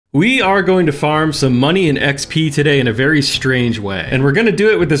We are going to farm some money and XP today in a very strange way. And we're going to do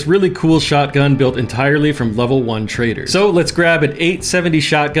it with this really cool shotgun built entirely from level 1 traders. So let's grab an 870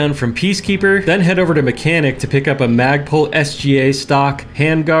 shotgun from Peacekeeper, then head over to Mechanic to pick up a Magpul SGA stock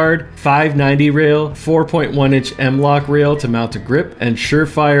handguard, 590 rail, 4.1 inch M-lock rail to mount a grip, and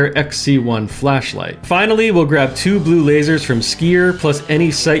Surefire XC1 flashlight. Finally, we'll grab 2 blue lasers from Skier, plus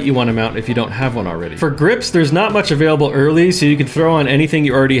any sight you want to mount if you don't have one already. For grips, there's not much available early, so you can throw on anything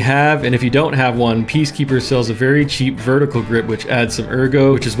you already have, and if you don't have one, Peacekeeper sells a very cheap vertical grip which adds some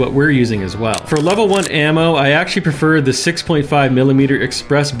ergo, which is what we're using as well. For level 1 ammo, I actually prefer the 6.5mm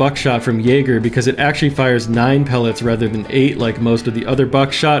express buckshot from Jaeger because it actually fires 9 pellets rather than 8 like most of the other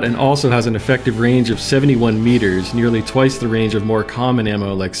buckshot, and also has an effective range of 71 meters, nearly twice the range of more common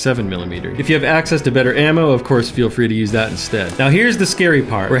ammo like 7mm. If you have access to better ammo, of course feel free to use that instead. Now here's the scary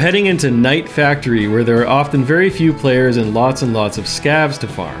part. We're heading into Night Factory where there are often very few players and lots of scavs to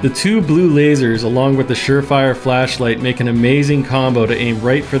farm. The 2 blue lasers along with the Surefire flashlight make an amazing combo to aim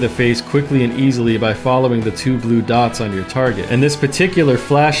right for the face quickly and easily by following the 2 blue dots on your target. And this particular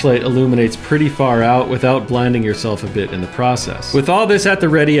flashlight illuminates pretty far out without blinding yourself a bit in the process. With all this at the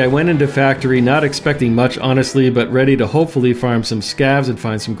ready, I went into Factory not expecting much honestly, but ready to hopefully farm some scavs and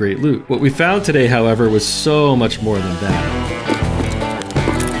find some great loot. What we found today, however, was so much more than that.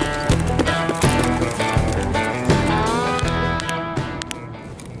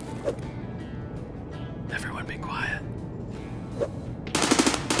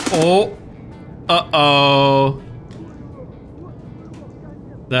 Oh, uh-oh.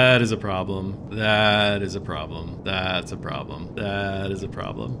 That is a problem. That is a problem. That's a problem. That is a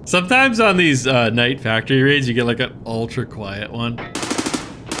problem. Sometimes on these Night Factory raids, you get like an ultra quiet one.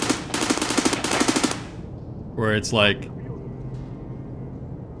 Where it's like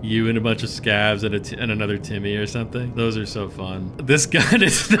you and a bunch of scavs and another Timmy or something. Those are so fun. This gun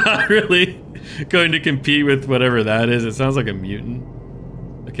is not really going to compete with whatever that is. It sounds like a mutant.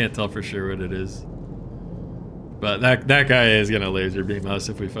 I can't tell for sure what it is. But that guy is gonna laser beam us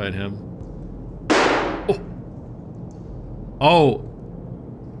if we fight him. Oh.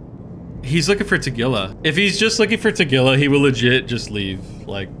 He's looking for Tagilla. If he's just looking for Tagilla, he will legit just leave.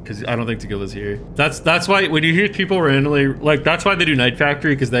 Like, cause I don't think Tagilla's here. That's why when you hear people randomly, like that's why they do Night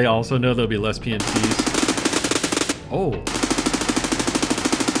Factory, because they also know there'll be less PMCs. Oh.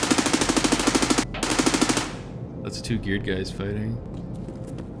 That's 2 geared guys fighting.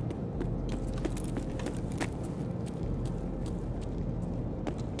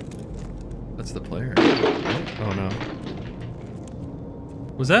 That's the player. Oh no.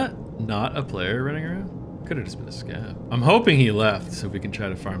 Was that not a player running around? Could have just been a scav. I'm hoping he left so we can try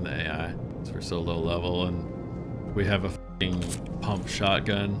to farm the AI. Because we're so low level and we have a f***ing pump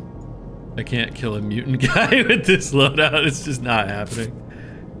shotgun. I can't kill a mutant guy with this loadout. It's just not happening.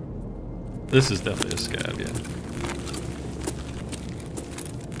 This is definitely a scav, yeah.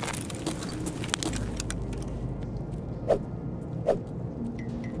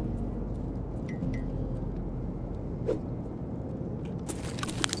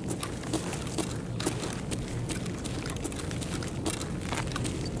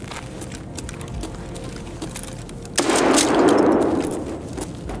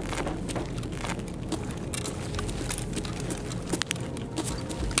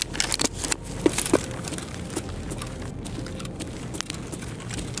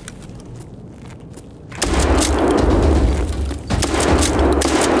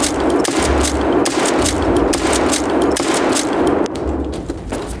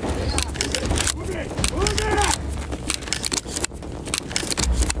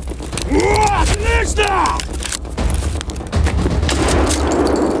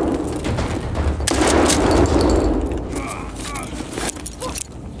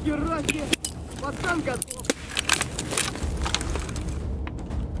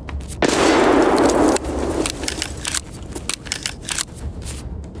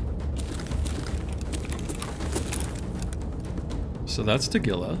 So that's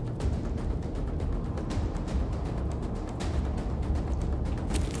Tagilla.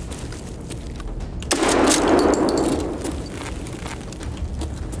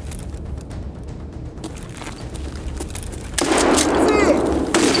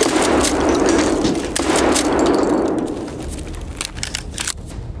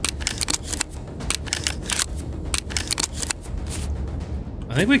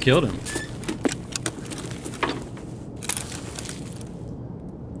 I think we killed him.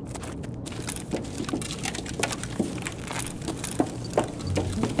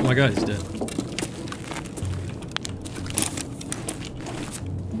 Oh my god, he's dead.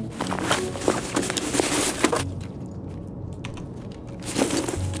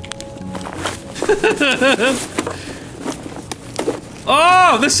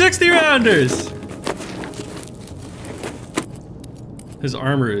 Oh, the 60 rounders! His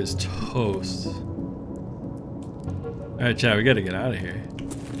armor is toast. Alright, chat, we gotta get out of here.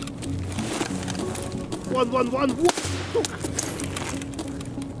 One.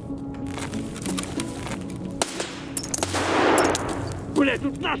 Блять,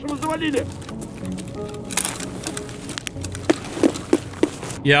 тут нашего завалили!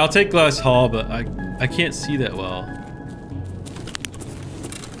 Yeah, I'll take glass hall, but I can't see that well.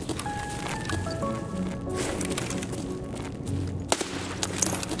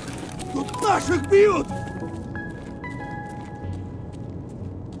 Тут наших бьют!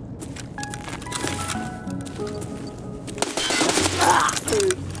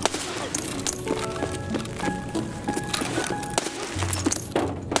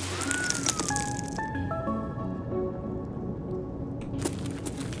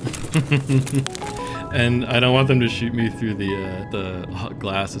 And I don't want them to shoot me through the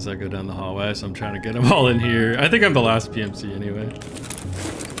glass as I go down the hallway, so I'm trying to get them all in here. I think I'm the last PMC anyway.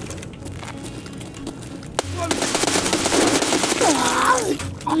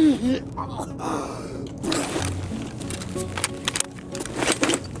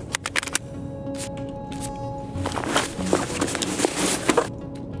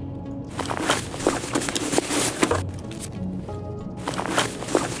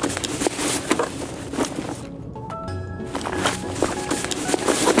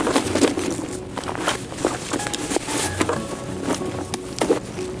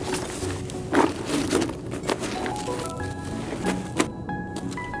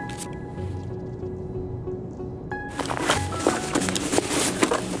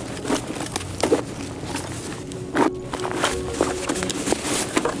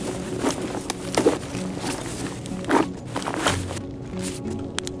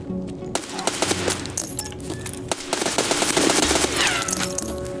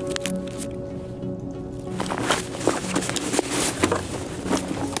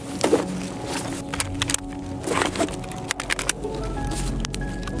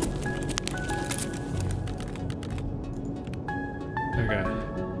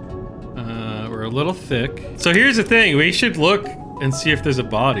 We're a little thick. So here's the thing, we should look and see if there's a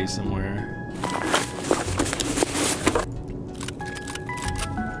body somewhere.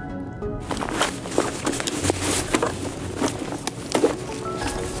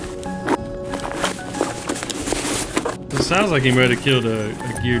 It sounds like he might have killed a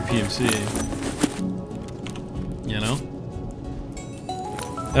geared PMC. You know?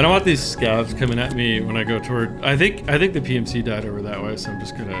 I don't want these scavs coming at me when I go toward... I think the PMC died over that way, so I'm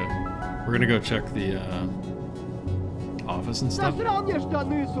just gonna... We're gonna go check the office and stuff. I want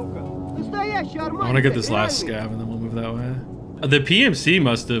to get this last scav and then we'll move that way. The PMC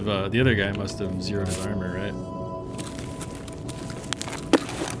must have... the other guy must have zeroed his armor, right?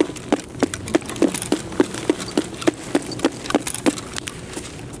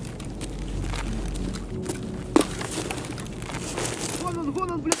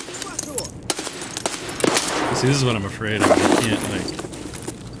 See, this is what I'm afraid of. I can't, like...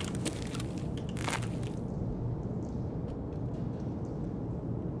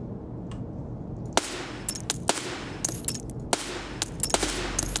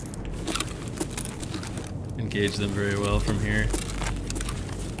 engage them very well from here.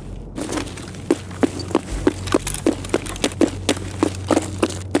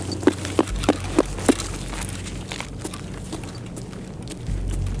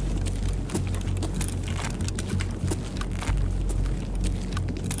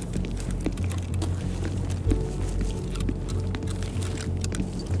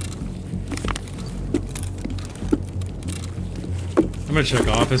 I'm gonna check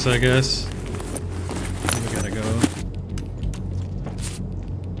office, I guess. We gotta go.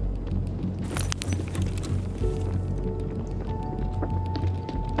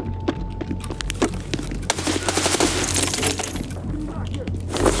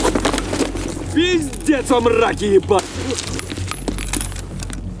 Пиздец, вам раки ебать!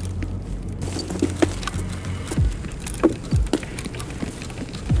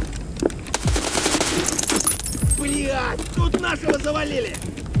 Блядь, тут нашего завалили!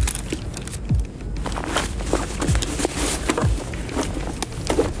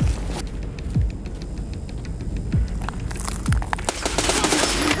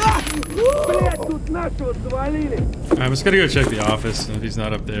 Блядь, тут нашего завалили! I'm just gonna go check the office, and if he's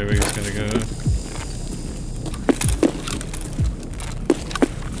not up there, we're just gonna go.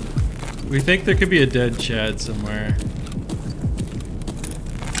 We think there could be a dead Chad somewhere.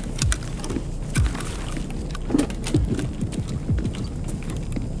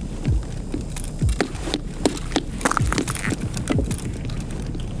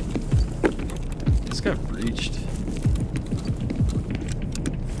 reached.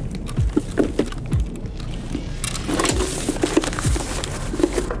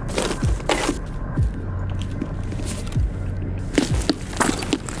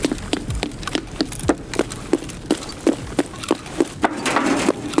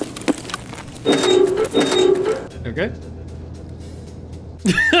 Okay.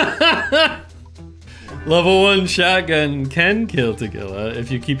 Level 1 shotgun can kill Tequila if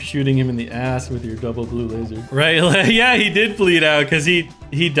you keep shooting him in the ass with your double blue laser. Right, yeah, he did bleed out because he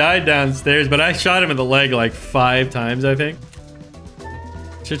died downstairs, but I shot him in the leg like 5 times, I think.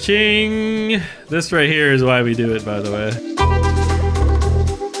 Cha-ching! This right here is why we do it, by the way.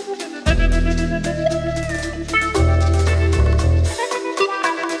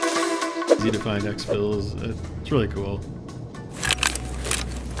 Easy to find exfils. It's really cool.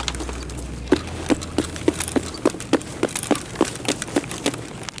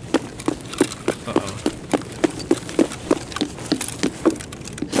 Uh-oh.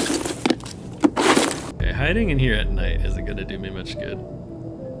 Okay, hiding in here at night isn't gonna do me much good.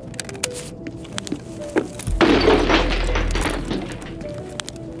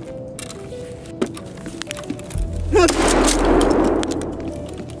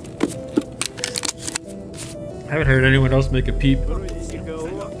 I haven't heard anyone else make a peep.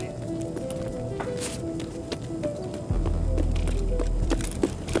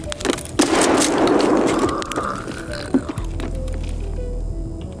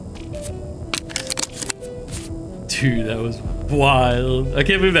 Dude, that was wild. I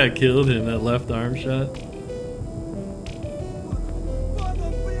can't believe that killed him, that left arm shot.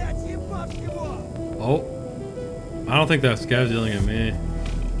 Oh. I don't think that scav's yelling at me.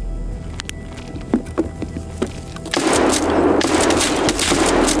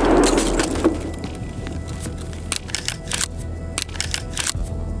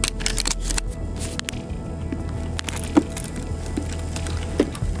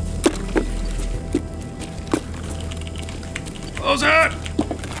 Close it!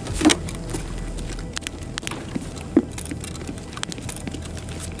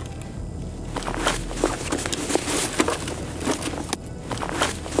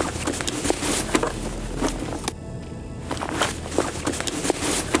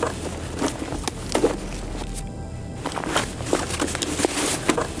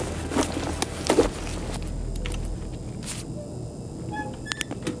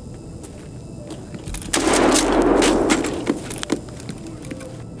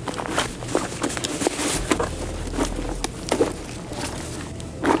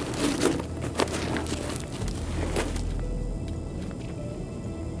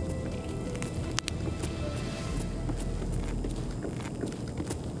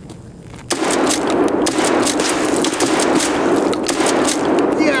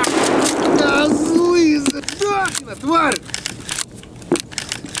 Тварь!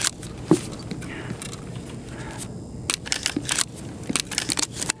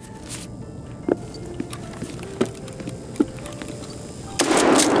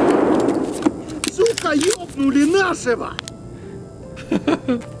 Сука, ёбнули нашего!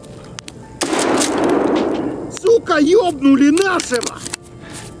 Сука, ёбнули нашего!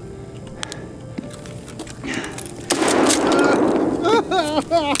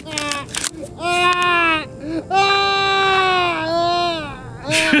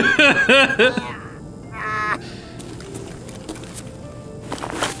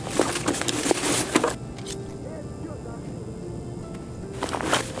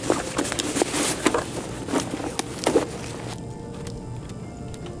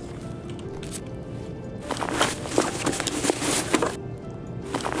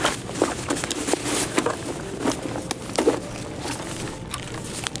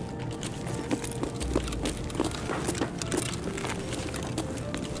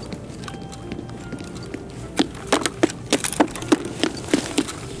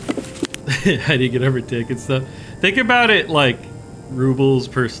 How do you get overtaken stuff? Think about it like rubles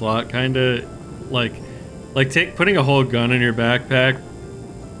per slot, kind of like putting a whole gun in your backpack.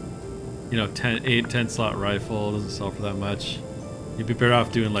 You know, 10 slot rifle doesn't sell for that much. You'd be better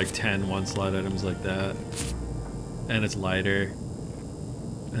off doing like 10 1-slot items like that, and it's lighter,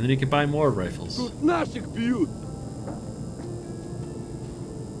 and then you can buy more rifles. Тут наших бьют!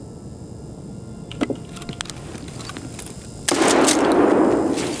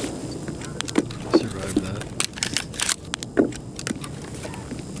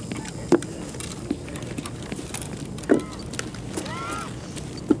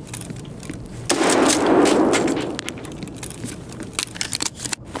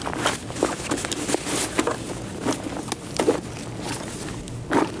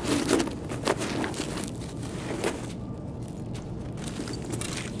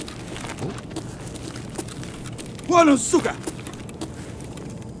 Вон он, сука!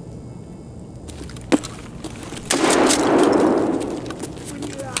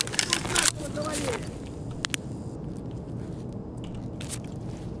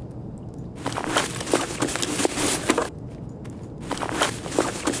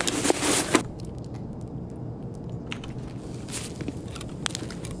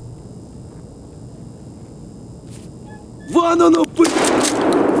 Вон оно, блядь!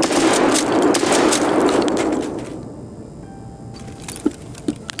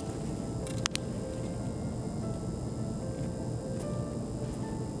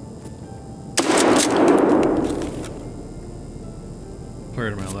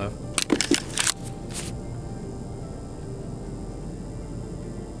 Player to my left.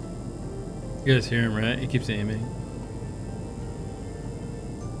 You guys hear him, right? He keeps aiming.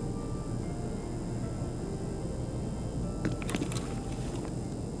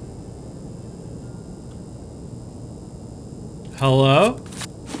 Hello?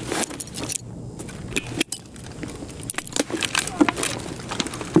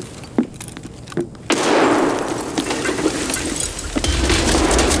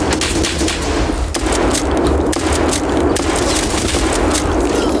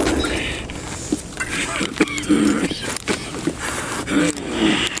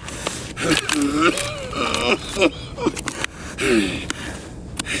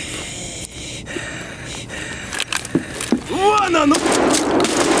 Вон оно!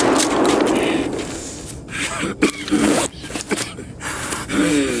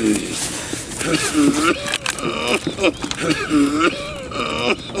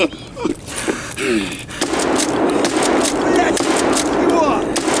 Блядь! Его!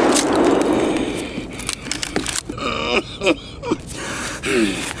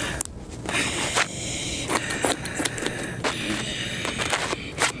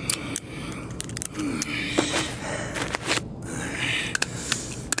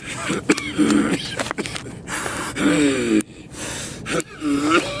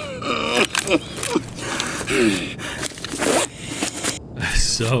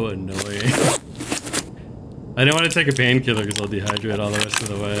 So annoying. I didn't want to take a painkiller because I'll dehydrate all the rest of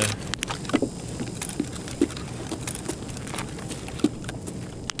the way.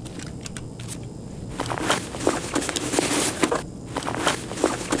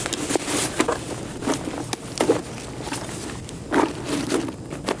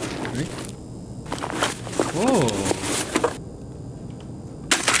 Whoa.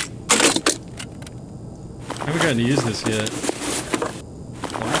 I haven't gotten to use this yet.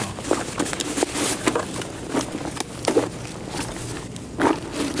 Wow.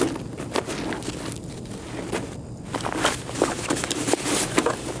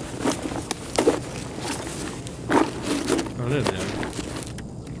 Oh, there they are.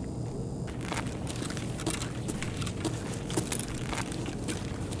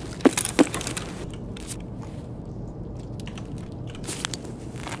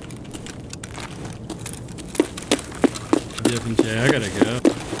 Jay, I gotta go.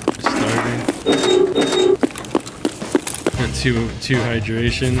 I'm starving. Got two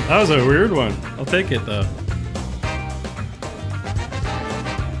hydration. That was a weird one. I'll take it though.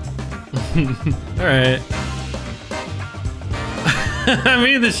 Alright. I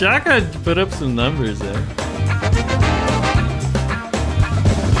mean, the shotgun put up some numbers there.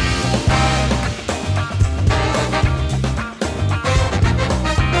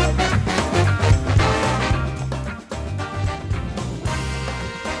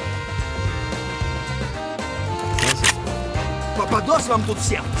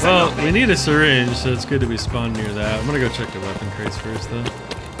 Well, we need a syringe, so it's good to be spawned near that. I'm gonna go check the weapon crates first, though.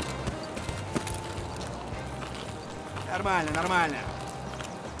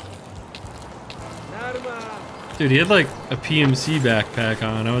 Dude, he had like a PMC backpack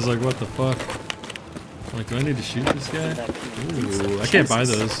on. I was like, what the fuck? I'm like, do I need to shoot this guy? Ooh, I can't buy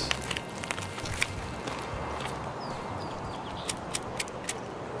those.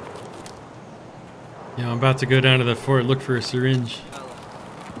 Yeah, I'm about to go down to the fort, look for a syringe.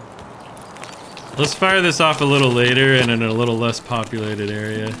 Let's fire this off a little later and in a little less populated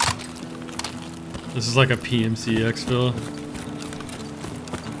area. This is like a PMC exfil.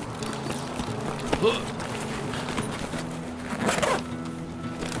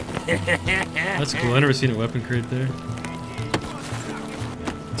 That's cool, I've never seen a weapon crate there.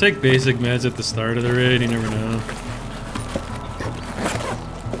 Take basic meds at the start of the raid, you never know.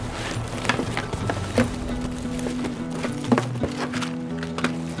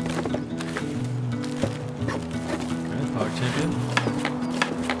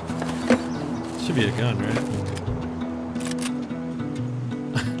 Should be a gun, right?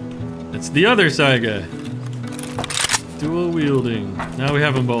 It's the other side guy. Dual wielding. Now we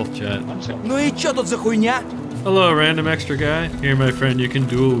have them both, chat. Ну и чё тут за хуйня? Hello, random extra guy. Here, my friend, you can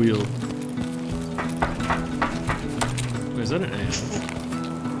dual wield. Wait, is that an ant?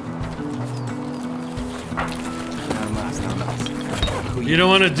 You don't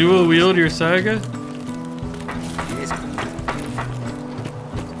want to dual wield your Saga?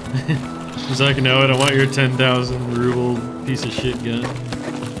 He's like, no, I don't want your 10,000 ruble piece of shit gun.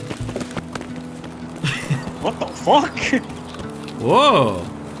 What the fuck? Whoa!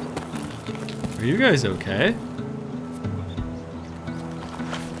 Are you guys okay?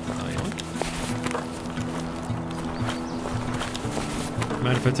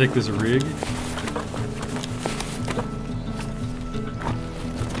 Mind if I take this rig?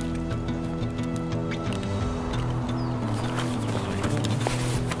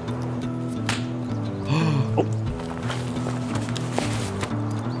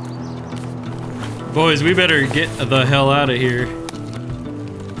 Boys, we better get the hell out of here.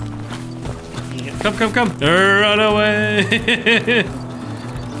 Come, come, come! Run away!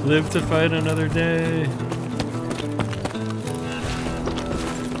 Live to fight another day.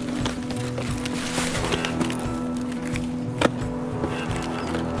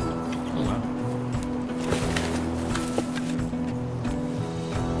 Oh, wow.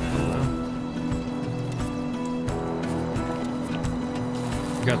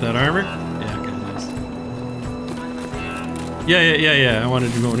 You got that armor? Yeah, okay, nice. Yeah. I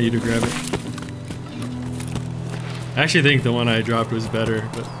wanted you to grab it. I actually think the one I dropped was better,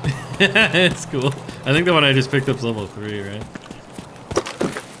 but it's cool. I think the one I just picked up is level 3, right?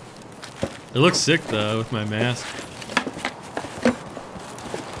 It looks sick though with my mask.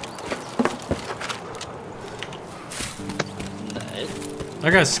 I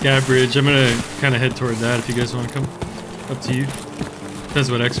got Scab Bridge. I'm gonna kind of head toward that if you guys want to come. Up to you. Depends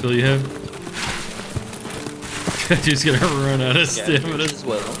what exfil you have. Dude's gonna run out of stamina as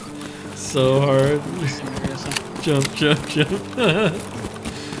well. so hard. Jump.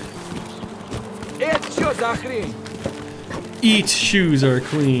 Это чё за хрень? Each shoes are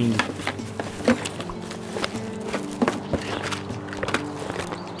clean.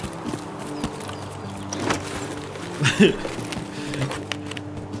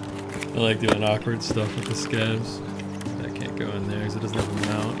 I like doing awkward stuff with the scabs. That can't go in there because it doesn't have a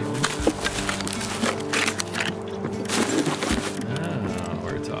mount. Ah,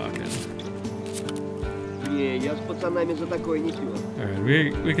 we're talking. Не, я с пацанами за такое не пью.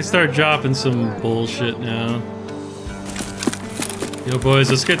 Alright, we can start dropping some bullshit now. Yo boys,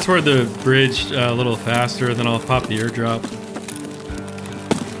 let's get toward the bridge a little faster, then I'll pop the airdrop.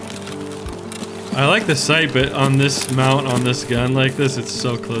 I like the sight, but on this mount, on this gun like this, it's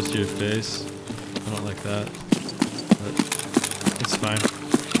so close to your face. I don't like that, but it's fine.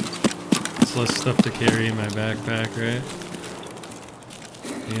 It's less stuff to carry in my backpack, right?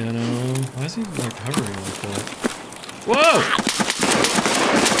 You know, why is he like hovering like that? Whoa!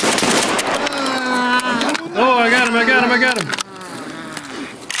 Oh, I got him!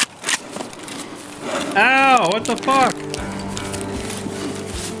 Ow! What the fuck?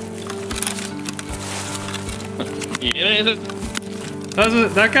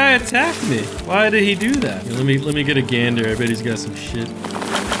 That guy attacked me. Why did he do that? Here, let me get a gander. I bet he's got some shit.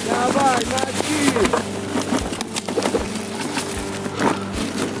 Давай, мочи!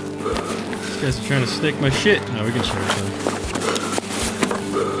 These guys are trying to snake my shit. No, we can share it though.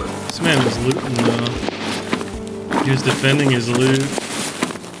 This man was looting though. He was defending his loot.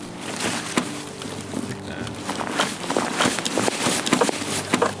 Take that.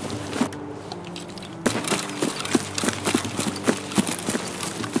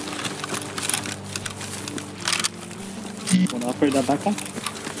 Want to upgrade that backpack?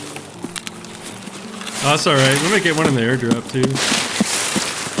 Oh, that's alright. We might get one in the airdrop too.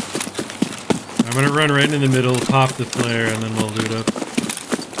 I'm gonna run right in the middle, pop the flare, and then we'll loot up.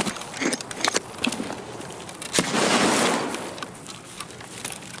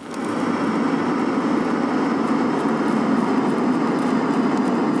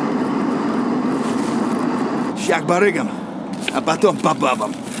 Ща к барыгам, а потом по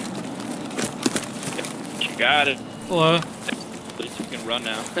бабам. You got it. Hello. At least you can run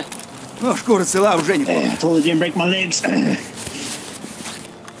now. Ну, шкура цела уже неплохо. Totally didn't break my legs.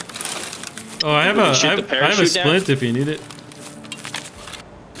 Oh, I have a Shoot the parachute splint if you need it.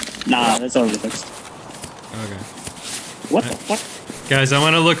 Nah, that's already fixed. Okay. What the fuck? Guys, I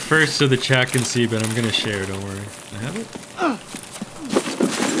want to look first so the chat can see, but I'm gonna share, don't worry. I have it?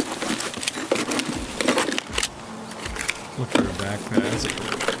 Look for a backpack. That's it.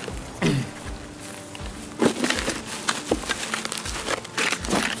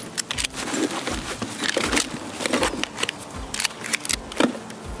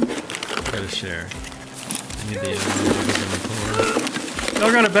 gotta share. I need the ammo.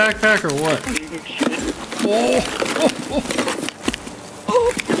 Y'all got a backpack or what?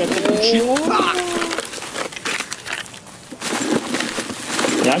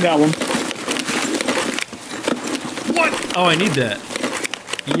 Yeah, I got one. What? Oh, I need that.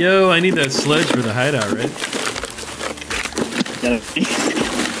 Yo, I need that sledge for the hideout, right?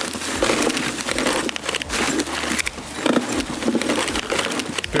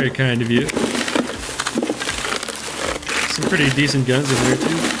 Very kind of you. Some pretty decent guns in there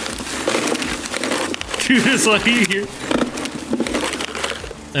too. Dude, it's like here.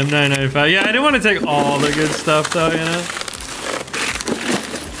 M995. Yeah, I didn't want to take all the good stuff though, you know?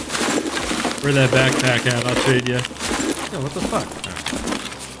 Where that backpack at? I'll trade you. Yo, what the fuck?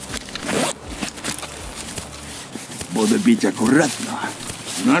 Буду бить аккуратно,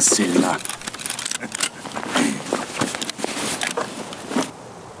 но сильно.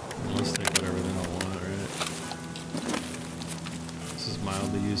 Let's take whatever they don't want, right? This is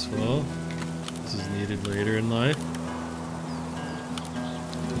mildly useful. This is needed later in life.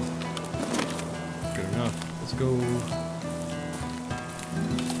 Good enough. Let's go.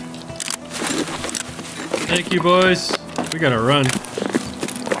 Thank you, boys. We gotta run.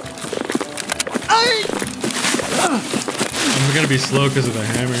 I'm gonna be slow because of the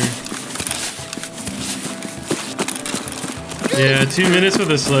hammer. Yeah, 2 minutes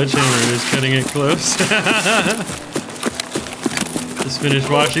with a sledgehammer is cutting it close. Just finished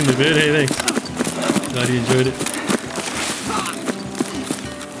watching the vid. Hey, thanks. Glad you enjoyed it.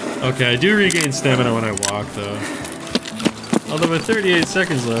 Okay, I do regain stamina when I walk, though. Although with 38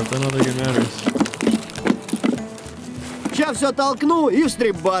 seconds left, I don't think it matters. Сейчас все толкну и в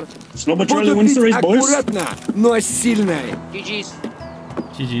стрип-бар. Slow but Charlie wins the race, boys. Аккуратно, но сильно. GG's.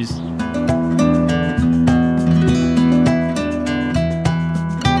 GG's.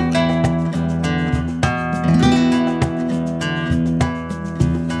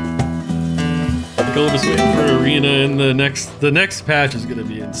 Just waiting for arena, and the next patch is gonna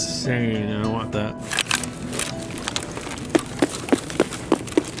be insane. I don't want that.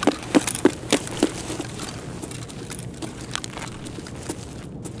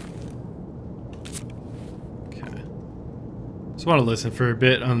 Okay. Just want to listen for a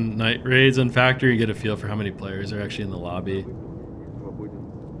bit on night raids on Factory, get a feel for how many players are actually in the lobby.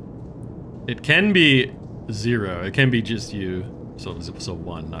 It can be 0. It can be just you. So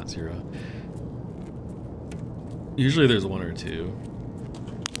 1, not 0. Usually there's 1 or 2.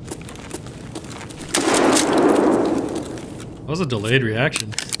 That was a delayed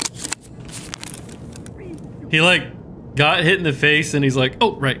reaction. He like got hit in the face and he's like,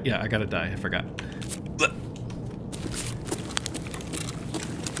 oh right, yeah, I gotta die, I forgot.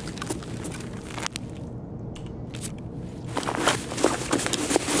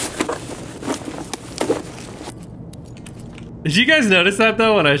 Did you guys notice that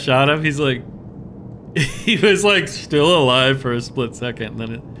though when I shot him? He's like, he was like still alive for a split second,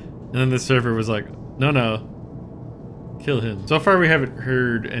 and then the server was like, no, kill him. So far we haven't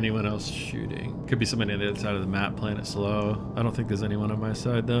heard anyone else shooting. Could be somebody on the other side of the map playing it slow. I don't think there's anyone on my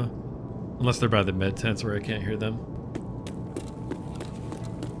side though, unless they're by the med tents where I can't hear them.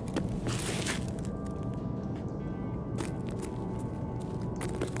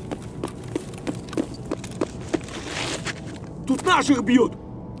 Тут наших бьют.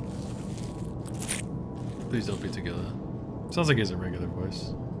 Please don't be together. Sounds like he has a regular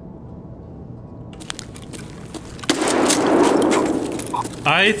voice.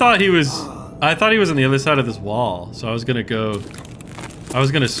 I thought he was on the other side of this wall, so I was gonna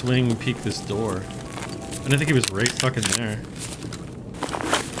swing and peek this door. I didn't think he was right fucking there.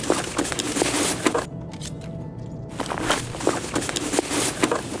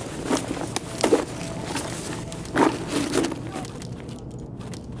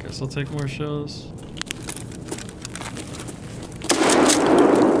 Guess I'll take more shells.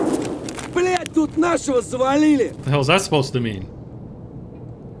 Блять, тут нашего завалили. What the hell is that supposed to mean?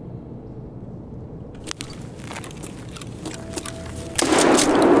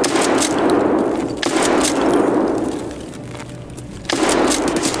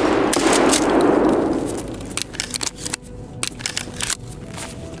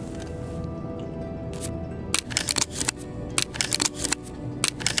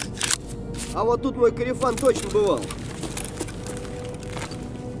 А вот тут мой корефан точно бывал.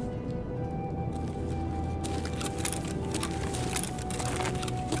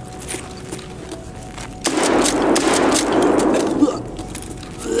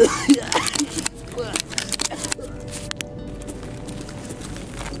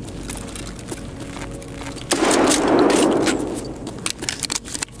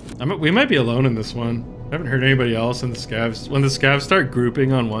 We might be alone in this one. I haven't heard anybody else in the scavs. When the scavs start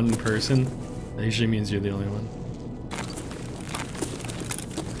grouping on one person, that usually means you're the only one.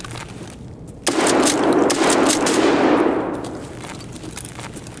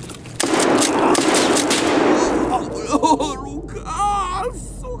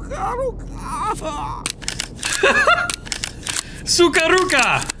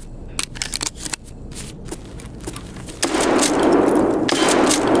 Sukaruka!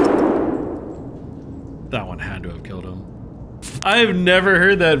 That one had to have killed him. I've never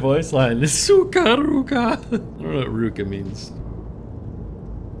heard that voice line. Sukaruka! I don't know what ruka means.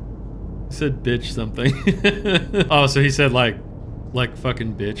 He said bitch something. Oh, so he said like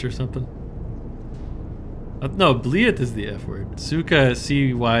fucking bitch or something? No, bliet is the F word. Suka,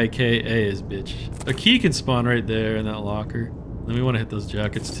 C-Y-K-A is bitch. A key can spawn right there in that locker. Then we want to hit those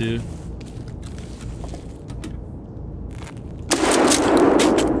jackets too.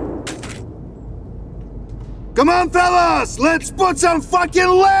 Come on, fellas! Let's put some fucking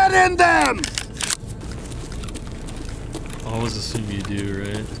lead in them! Always assume you do,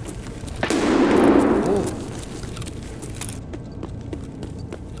 right?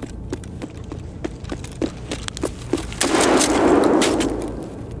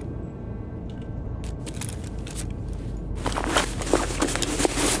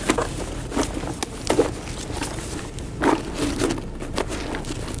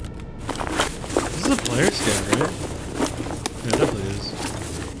 Player scout, right? Yeah, it definitely is.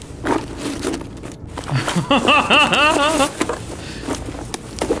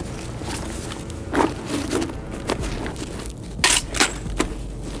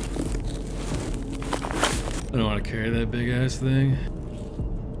 I don't want to carry that big ass thing.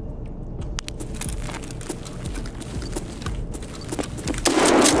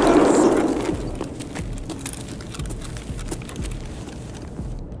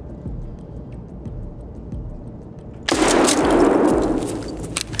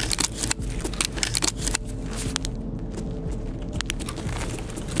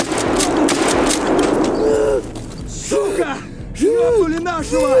 Шлепнули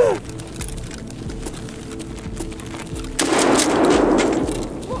нашего!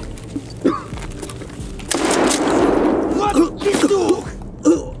 Вот петух!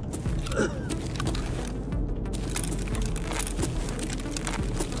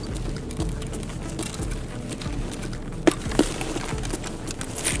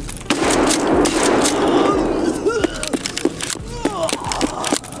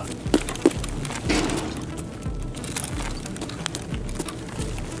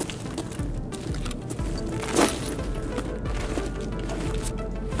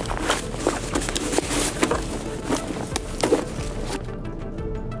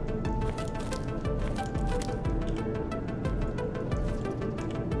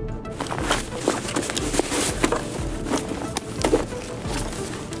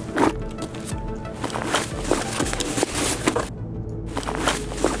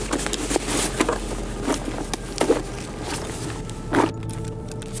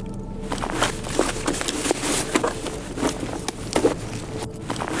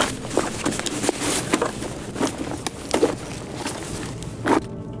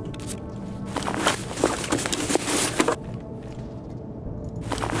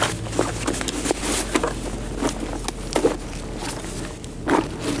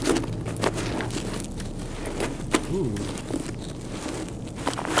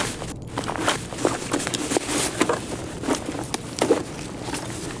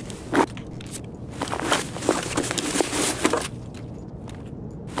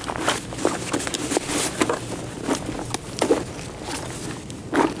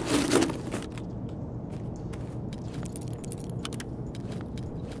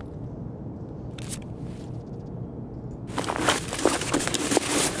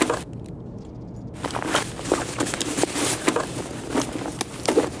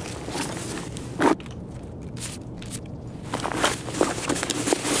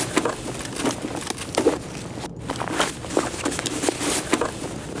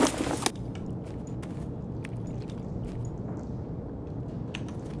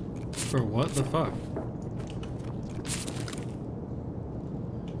 For what the fuck?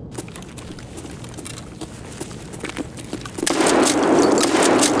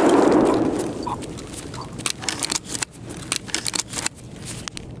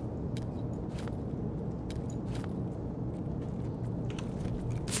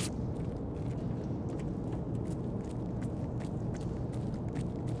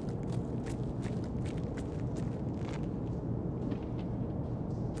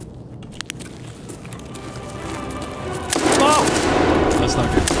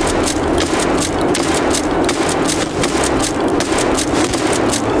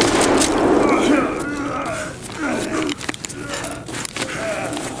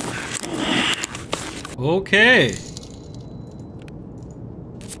 Okay.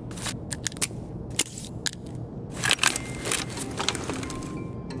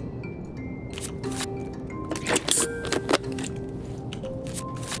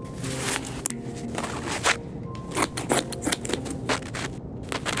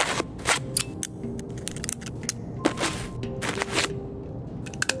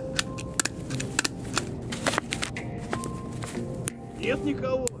 Нет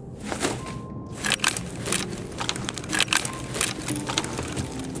никого.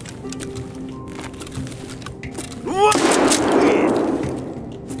 Вот ты!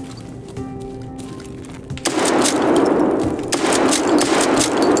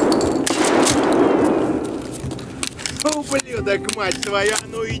 Ублюдок, мать твою, а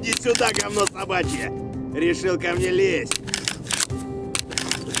ну иди сюда, говно собачье! Решил ко мне лезть.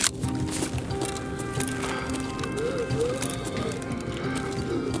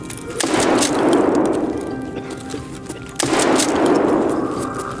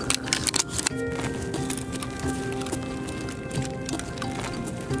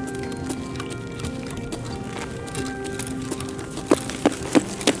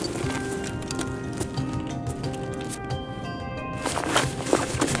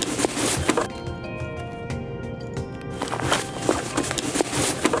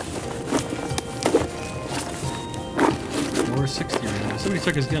 Or 60 right now. Somebody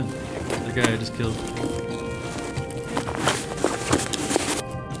took his gun. The guy I just killed.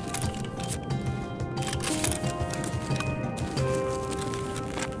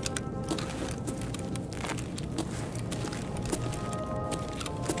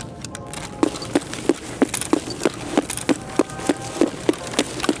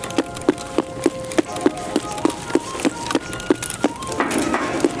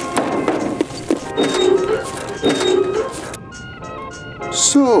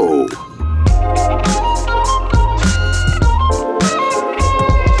 So,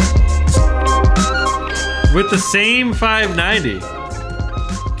 With the same 590.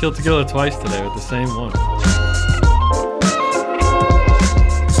 Killed Tequila twice today with the same one.